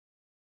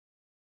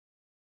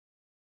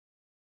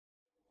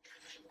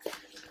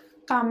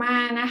ต่อมา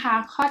นะคะ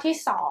ข้อที่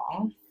2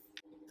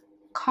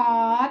คอ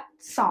ส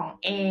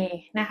 2a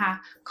นะคะ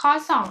คอ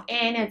ส 2a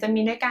เนี่ยจะมี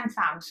ด้วยกัน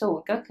3สูต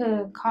รก็คือ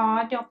คอ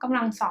สยกกำ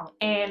ลัง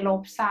 2a ล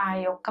บไซ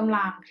น์ยกกำ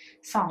ลัง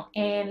 2a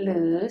หรื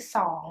อ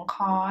2ค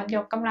อสย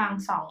กกำลัง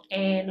 2a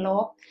ล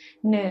บ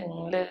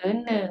1หรือ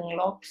1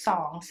ลบ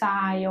2ไซ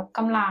น์ยกก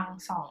ำลัง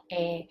 2a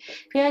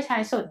พี่จะใช้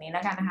สูตรนี้แ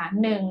ล้วกันนะคะ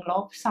1ล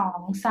บ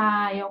2ไซ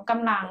น์ยกก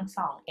ำลัง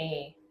 2a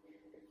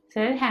จะ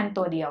ได้แทน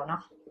ตัวเดียวเนา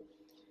ะ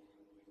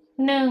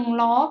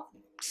1ลบ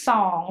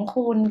2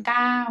คูณ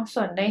9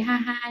ส่วนด้วย55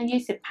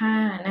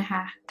 25นะค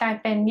ะกลาย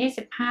เป็น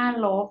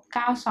25ลบ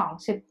9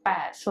 2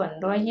 18ส่วน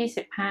ด้วย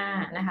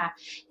25นะคะ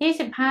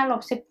25ล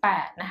บ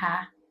18นะคะ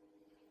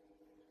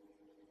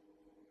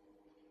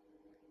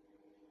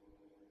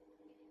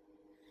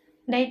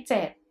ได้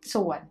7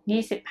ส่วน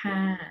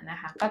25นะ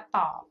คะก็ต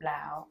อบแ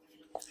ล้ว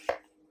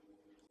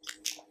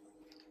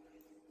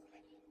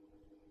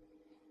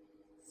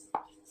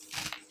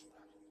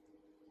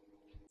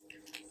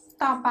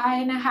ต่อไป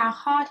นะคะ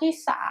ข้อที่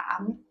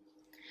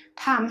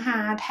3ถามหา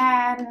แท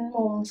น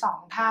มุม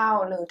2เท่า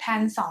หรือแท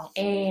น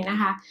 2a นะ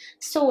คะ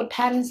สูตรแท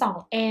น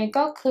 2a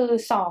ก็คือ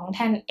2แท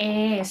น a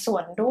ส่ว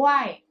นด้ว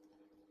ย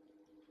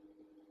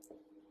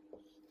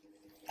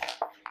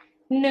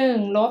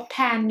1ลบแท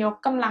นยก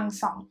กำลัง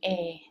 2a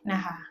นะ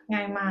คะ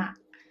ง่ายมาก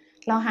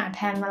เราหาแท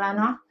นมาแล้ว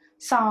เนาะ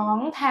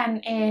2แทน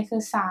a คื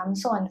อ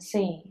3ส่วน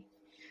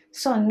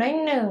4ส่วนด้วย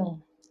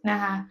1นะ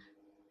คะ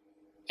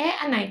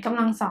อันไหนกำ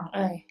ลัง2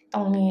ต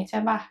รงนี้ใช่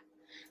ปะ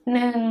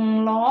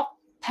1ลบ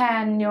แท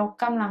นยก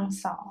กำลัง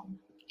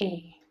 2a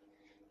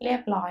เรีย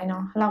บร้อยเนา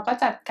ะเราก็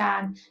จัดกา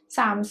ร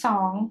3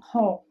 2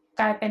 6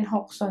กลายเป็น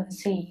6ส่วน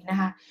4นะ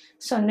คะ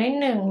ส่วนด้วย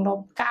1ล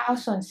บ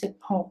9ส่วน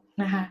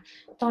16นะคะ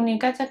ตรงนี้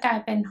ก็จะกลาย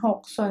เป็น6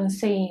ส่วน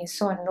4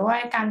ส่วนด้วย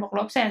การบวกล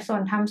บเศษส่ว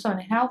นทำส่วน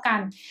ให้เท่ากัน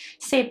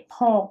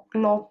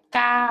16ลบ9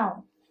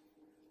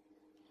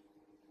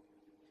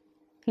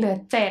เหลือ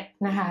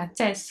7นะคะ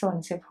7ส่วน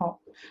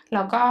16แ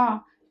ล้วก็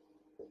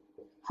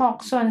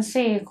6ส่วน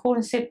4คูณ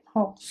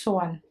16ส่ว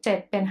น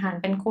7เป็นหาร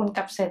เป็นคูณ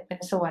กับเศษเป็น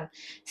ส่วน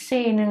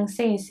4 1 4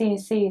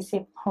 4 4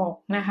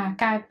 16นะคะ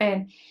กลายเป็น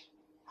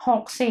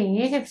6 4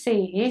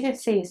 24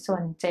 24ส่ว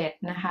น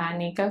7นะคะอัน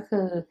นี้ก็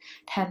คือ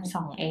แทน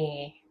 2a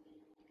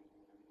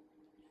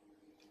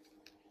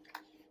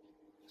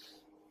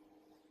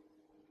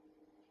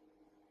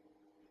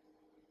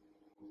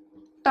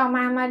ต่อ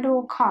มาดู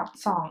คอร์ด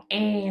 2a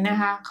นะ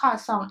คะคอร์ด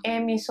 2a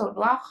มีสูตร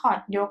ว่าคอร์ด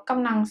ยกก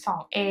ำลัง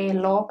 2a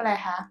ลบอะไร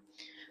คะ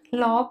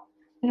ลบ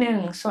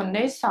1ส่วน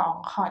ด้วย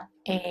2คอร์ด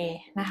a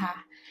นะคะ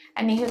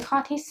อันนี้คือข้อ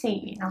ที่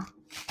4เนาะ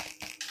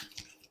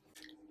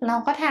เรา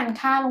ก็แทน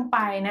ค่าลงไป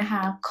นะค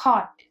ะคอ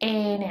ร์ด a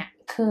เนี่ย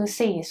คือ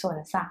4ส่วน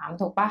3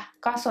ถูกปะ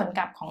ก็ส่วนก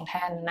ลับของแท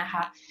นนะค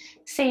ะ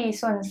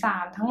4ส่วน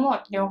3ทั้งหมด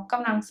ยกก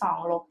ำลัง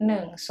2ลบ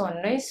1ส่วน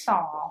ด้วย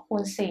2คู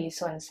ณ4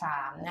ส่วน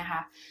3นะค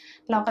ะ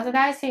เราก็จะไ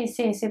ด้4 4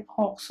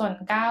 16ส่วน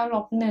9ล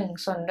บ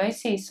1ส่วนด้วย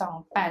4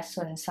 2 8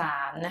ส่วน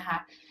3นะคะ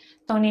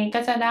ตรงนี้ก็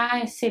จะได้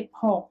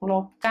16ล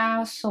บ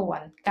9ส่ว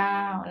น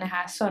9นะค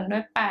ะส่วนด้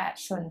วย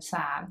8ส่วน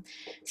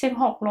3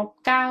 16ลบ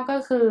9ก็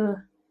คือ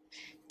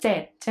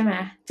7ใช่ไหม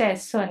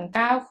7ส่วน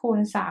9คูณ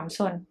3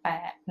ส่วน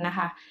8นะค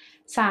ะ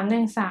3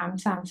 1 3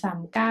 3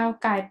 3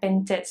 9กลายเป็น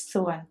7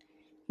ส่วน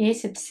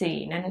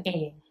24นั่นเอ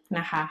งน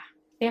ะคะ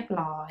เรียบ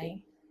ร้อย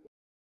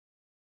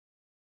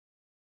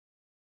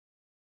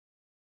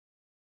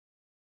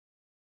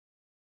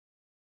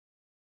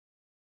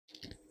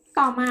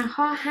ต่อมา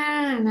ข้อ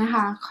5นะค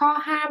ะข้อ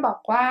5บอก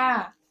ว่า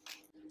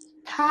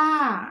ถ้า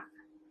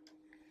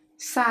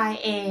sin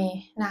a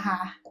นะคะ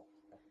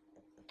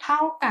เท่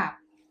ากับ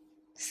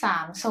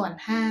3ส่วน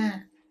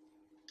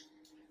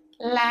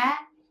5และ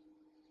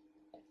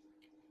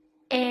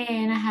a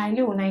นะคะอ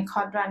ยู่ในค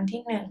อร์ดรัน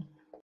ที่1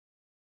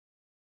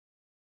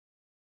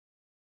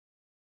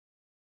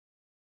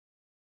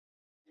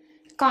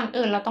ก่อน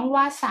อื่นเราต้องว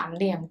าดสามเ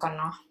หลี่ยมก่อน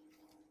เนาะ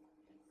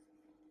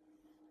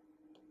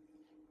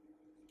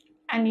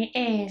อันนี้ a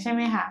ใช่ไห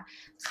มคะ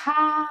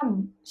ข้าม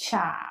ฉ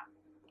าก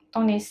ตร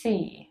งนี้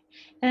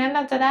4ดังนั้นเร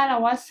าจะได้แล้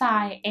วว่า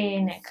sin a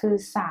เนี่ยคือ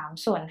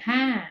3ส่วน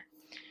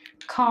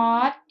5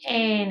 cos a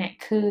เนี่ย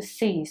คือ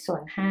4ส่ว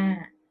น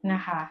5น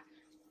ะคะ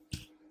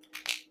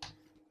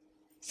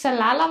เสร็จ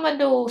แล้วเรามา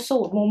ดูสู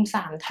ตรมุม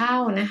3เท่า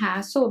นะคะ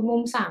สูตรมุ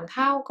ม3เ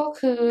ท่าก็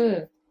คือ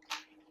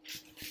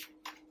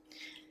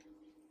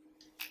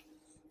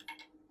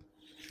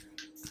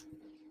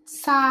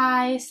ไซ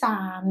น์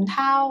3เ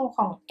ท่าข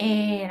อง a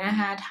นะ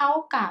คะเท่า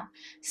กับ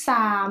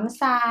3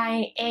ไซ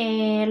น์ a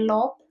ล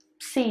บ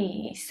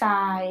4ไซ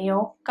น์ย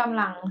กก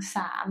ำลัง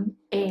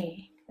 3a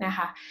นะค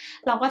ะ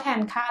เราก็แท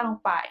นค่าลง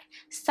ไป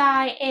ไซ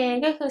น์ a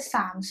ก็คือ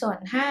3ส่วน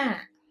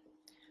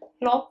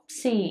5ลบ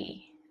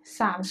4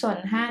 3ส่วน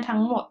5ทั้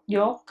งหมดย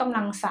กกำ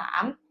ลัง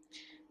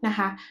3นะค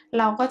ะ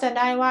เราก็จะไ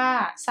ด้ว่า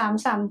3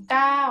 3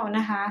 9น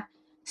ะคะ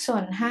ส่ว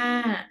น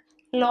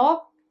5ลบ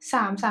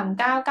3 3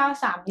 9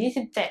 9 3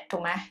 27ถู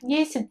กไหม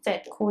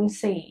27คูณ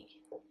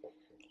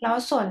4แล้ว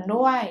ส่วน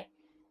ด้วย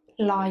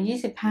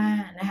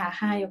125นะคะ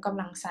5ยกก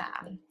ำลัง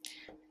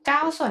3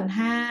 9 ส่วน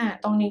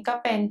 5ตรงนี้ก็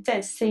เป็น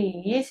7 4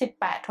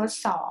 28ทด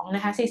2น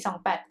ะคะ4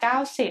 2 8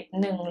 90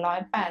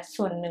 108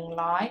ส่วน125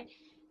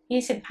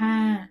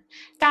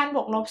การบ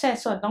วกลบเศษ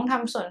ส่วนต้องท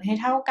ำส่วนให้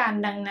เท่ากัน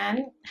ดังนั้น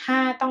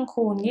5ต้อง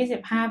คูณ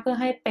25เพื่อ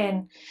ให้เป็น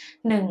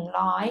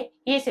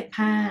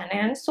125ดัง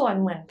นั้นส่วน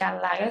เหมือนกัน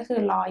แล้วก็คือ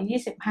125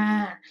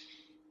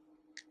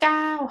 9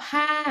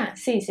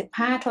 5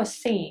 45ทด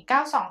4 9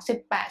 2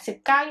 18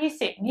 19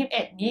 20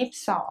 21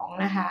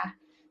 22นะคะ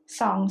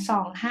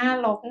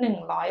225ลบ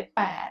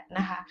108น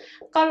ะคะ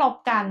ก็ลบ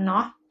กันเน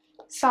าะ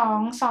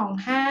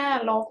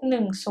225ลบ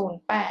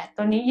108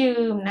ตัวนี้ยื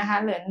มนะคะ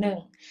เหลือ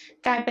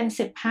1กลายเป็น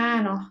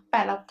15เนาะ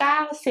8แล้ว9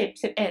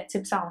 10 11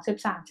 12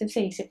 13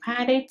 14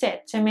 15ได้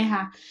7ใช่ไหมค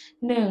ะ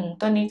1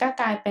ตัวนี้ก็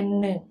กลายเป็น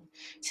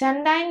1ฉะนั้น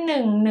ได้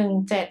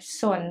117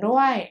ส่วนด้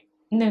วย125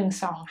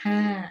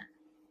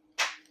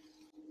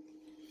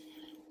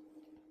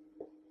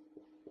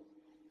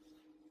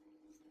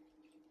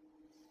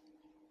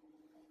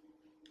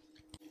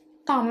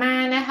ต่อมา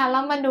นะคะเร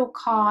ามาดู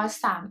คอ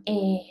ส 3a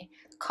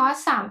คอส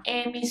 3a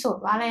มีสูต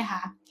รว่าอะไรค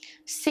ะ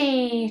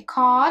4ค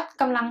อส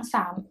กำลัง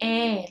 3a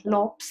ล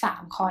บ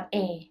3คอส a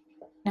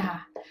นะคะ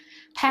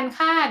แทน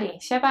ค่าดิ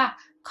ใช่ป่ะ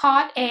คอ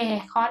ส a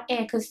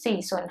คือ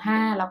4ส่วน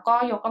5แล้วก็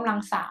ยกกำลัง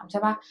3ใ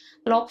ช่ป่ะ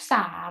ลบ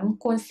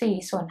3คูณ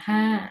4ส่วน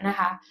5นะ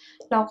คะ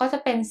เราก็จะ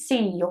เป็น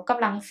4ยกก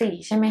ำลัง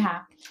4ใช่ไหมคะ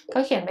ก็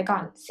เขียนไปก่อ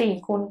น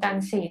4คูณกัน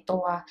4ตั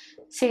ว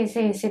4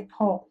 4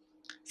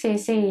 16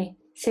 4 4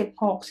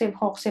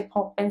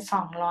 16เป็น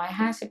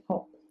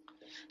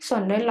256ส่ว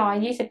นด้วย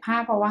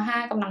125เพราะว่า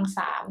5กำลัง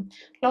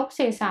3ลบ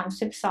4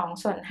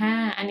 32ส่วน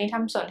5อันนี้ท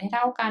ำส่วนให้เ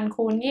ท่ากัน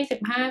คูณ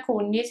25คู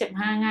ณ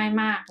25ง่าย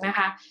มากนะค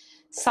ะ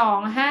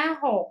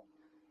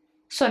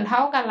256ส่วนเท่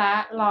ากันละ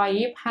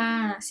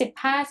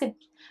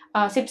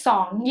125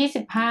 12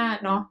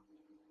 25เนาะ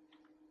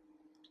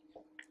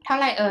เท่า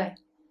ไหร่เอ่ย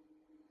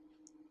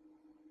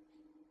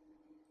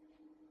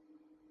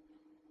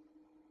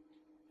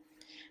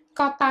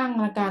ก็ตั้ง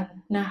ละกัน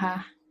นะคะ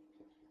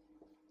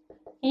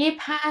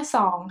25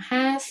 2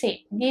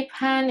 50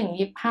 25 1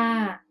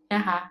 25น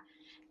ะคะ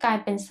กลาย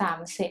เป็น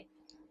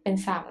30เป็น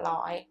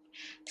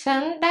300ฉะ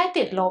นั้นได้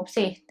ติดลบ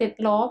สิติด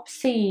ลบ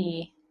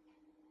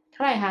4เท่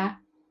าไหร่คะ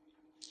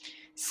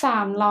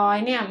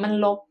300เนี่ยมัน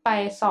ลบไป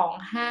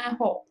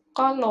256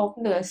ก็ลบ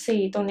เหลือ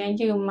4ตรงนี้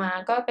ยืมมา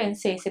ก็เป็น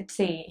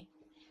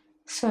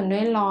44ส่วนด้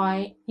วย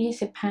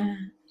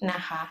125น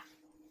ะคะ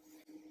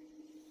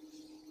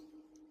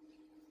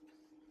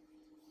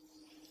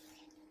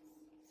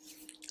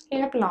เ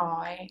รียบร้อ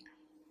ย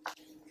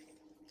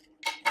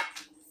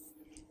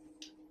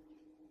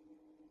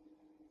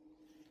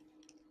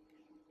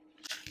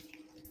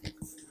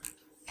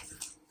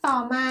ต่อ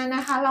มาน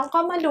ะคะเราก็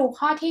มาดู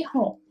ข้อที่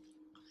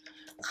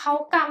6เขา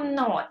กำห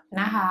นด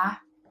นะคะ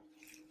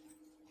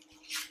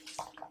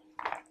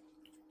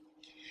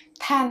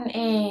แทน a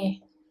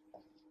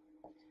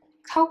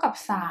เท่ากับ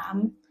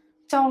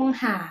3จง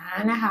หา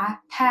นะคะ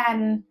แทน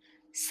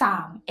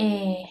 3a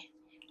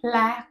แล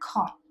ะค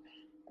อส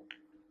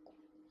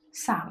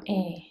 3a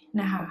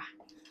นะคะ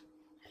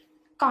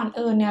ก่อน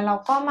อื่นเนี่ยเรา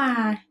ก็มา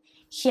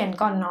เขียน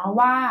ก่อนเนาะ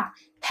ว่า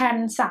แทน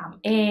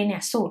 3a เนี่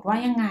ยสูตรว่า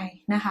ยังไง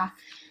นะคะ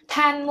แท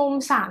นมุม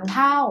3เ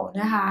ท่า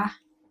นะคะ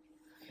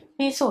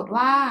มีสูตร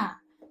ว่า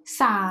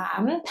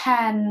3แท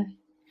น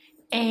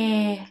a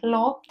ล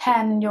บแท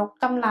นยก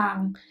กำลัง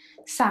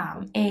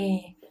 3a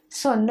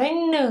ส่วนด้วย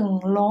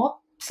1ลบ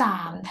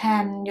3แท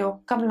นยก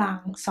กำลัง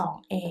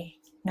 2a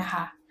นะค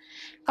ะ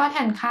ก็แท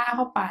นค่าเ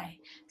ข้าไป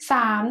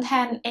3แท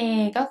น a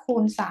ก็คู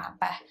ณ3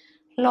ไป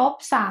ลบ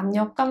3ย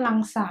กกำลัง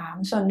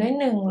3ส่วนด้วย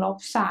1ลบ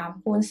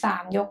3คูณ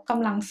3ยกก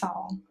ำลัง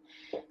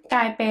2กล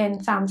ายเป็น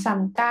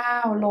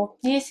339ลบ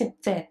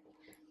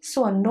27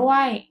ส่วนด้ว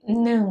ย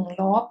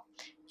1ลบ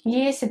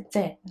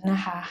27นะ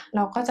คะเร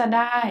าก็จะไ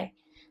ด้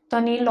ตั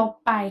วนี้ลบ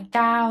ไป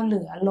9เห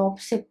ลือลบ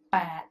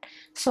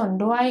18ส่วน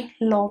ด้วย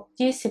ลบ26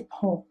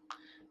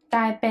ก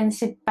ลายเป็น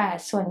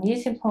18ส่วน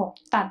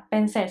26ตัดเป็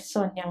นเศษ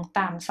ส่วนอย่าง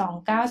ต่ำ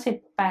2 9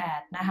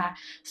 18นะคะ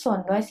ส่วน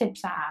ด้วย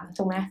13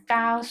ถูกไหม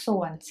9ส่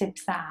วน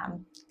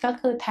13ก็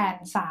คือแทน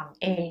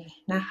 3a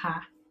นะคะ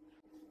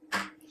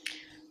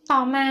ต่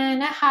อมา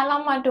นะคะเรา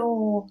มาดู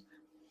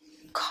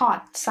คอ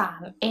ส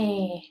 3a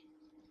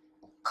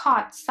คอ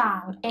ส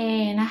 3a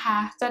นะคะ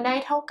จะได้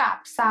เท่ากับ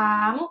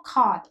3ค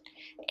อส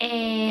a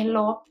ล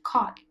บค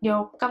อสย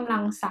กกำลั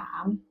ง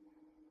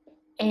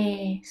3a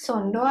ส่ว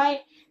นด้วย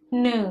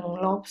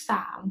1ลบ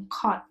3ค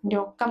อสย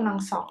กกำลัง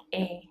 2a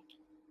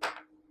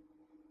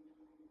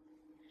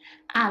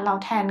เรา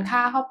แทนค่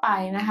าเข้าไป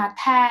นะคะ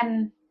แทน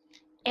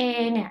a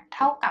เนี่ยเ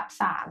ท่ากับ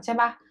3ใช่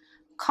ปะ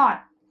คอส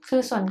คื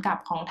อส่วนกลับ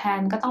ของแท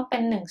นก็ต้องเป็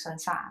น1ส่วน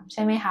3ใ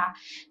ช่ไหมคะ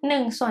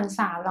1ส่วน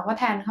3เราก็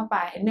แทนเข้าไป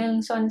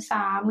1ส่วน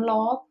3ล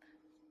บ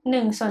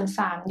1ส่วน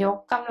3ยก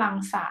กำลัง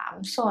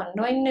3ส่วน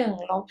ด้วย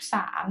1ลบ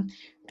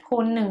3คู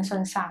ณ1ส่ว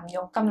น3ย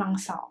กกำลัง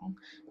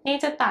2นี่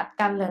จะตัด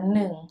กันเหลือ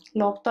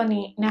1ลบตัว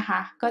นี้นะคะ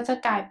ก็จะ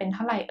กลายเป็นเ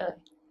ท่าไหร่เอ่ย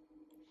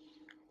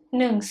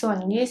1ส่วน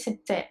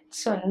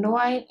27ส่วนด้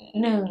วย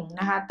1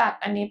นะคะตัด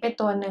อันนี้ไป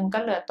ตัว1ก็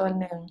เหลือตัว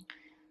1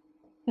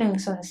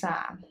ส่วน3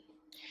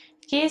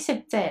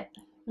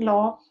 27 ล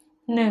บ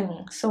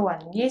1ส่วน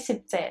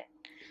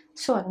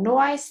27ส่วนด้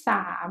วย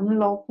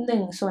3ลบ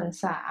1ส่วน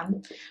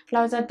3เร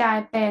าจะกลาย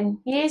เป็น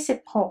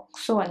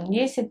26ส่วน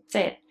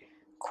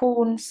27คู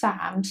ณ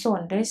3ส่ว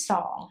นด้วย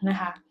2นะ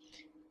คะ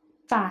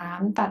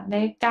3ตัดไ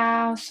ด้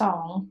9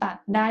 2ตัด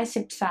ได้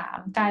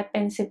13กลายเป็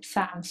น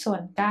13ส่ว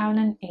น9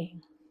นั่นเอง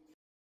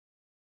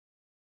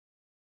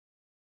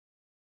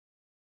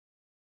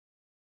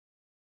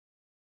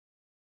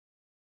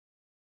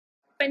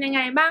เป็นยังไ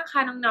งบ้างค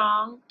ะน้อ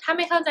งๆถ้าไ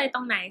ม่เข้าใจต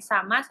รงไหนส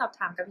ามารถสอบ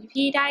ถามกับ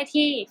พี่ๆได้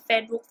ที่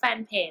Facebook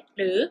Fanpage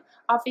หรือ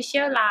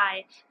Official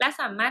Line และ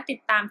สามารถติด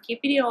ตามคลิป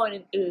วิดีโอ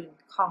อื่น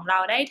ๆของเรา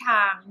ได้ท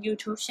าง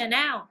YouTube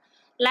Channel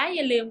และอ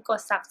ย่าลืมก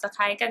ด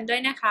Subscribe กันด้ว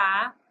ยนะคะ